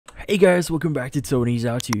Hey guys, welcome back to Tony's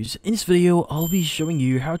How-Tos. In this video, I'll be showing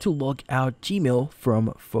you how to log out Gmail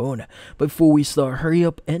from phone. But before we start, hurry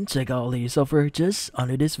up and check out the latest software just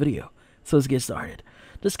under this video. So let's get started.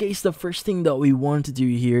 In this case, the first thing that we want to do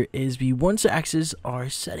here is we want to access our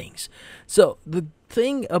settings. So the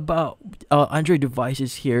thing about Android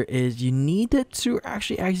devices here is you need to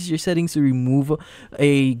actually access your settings to remove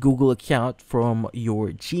a Google account from your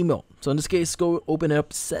Gmail. So in this case, go open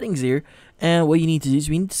up settings here, and what you need to do is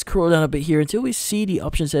we need to scroll down a bit here until we see the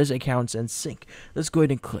option says accounts and sync. Let's go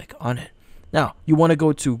ahead and click on it. Now you want to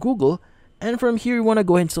go to Google, and from here you want to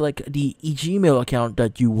go ahead and select the Gmail account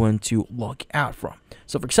that you want to log out from.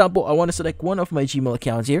 So for example, I want to select one of my Gmail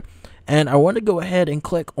accounts here, and I want to go ahead and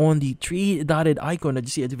click on the three-dotted icon that you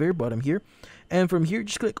see at the very bottom here, and from here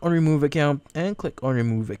just click on remove account and click on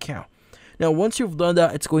remove account. Now once you've done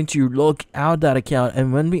that, it's going to log out that account,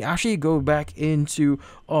 and when we actually go back into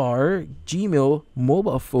our Gmail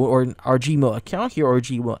mobile phone or our Gmail account here or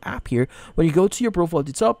Gmail app here, when you go to your profile at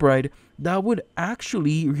the top right, that would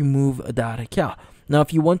actually remove that account. Now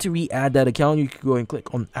if you want to re-add that account, you can go and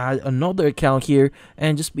click on add another account here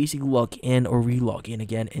and just basically log in or re-log in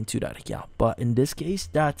again into that account. But in this case,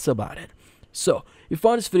 that's about it. So if you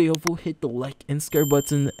found this video helpful, hit the like and subscribe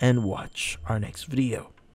button and watch our next video.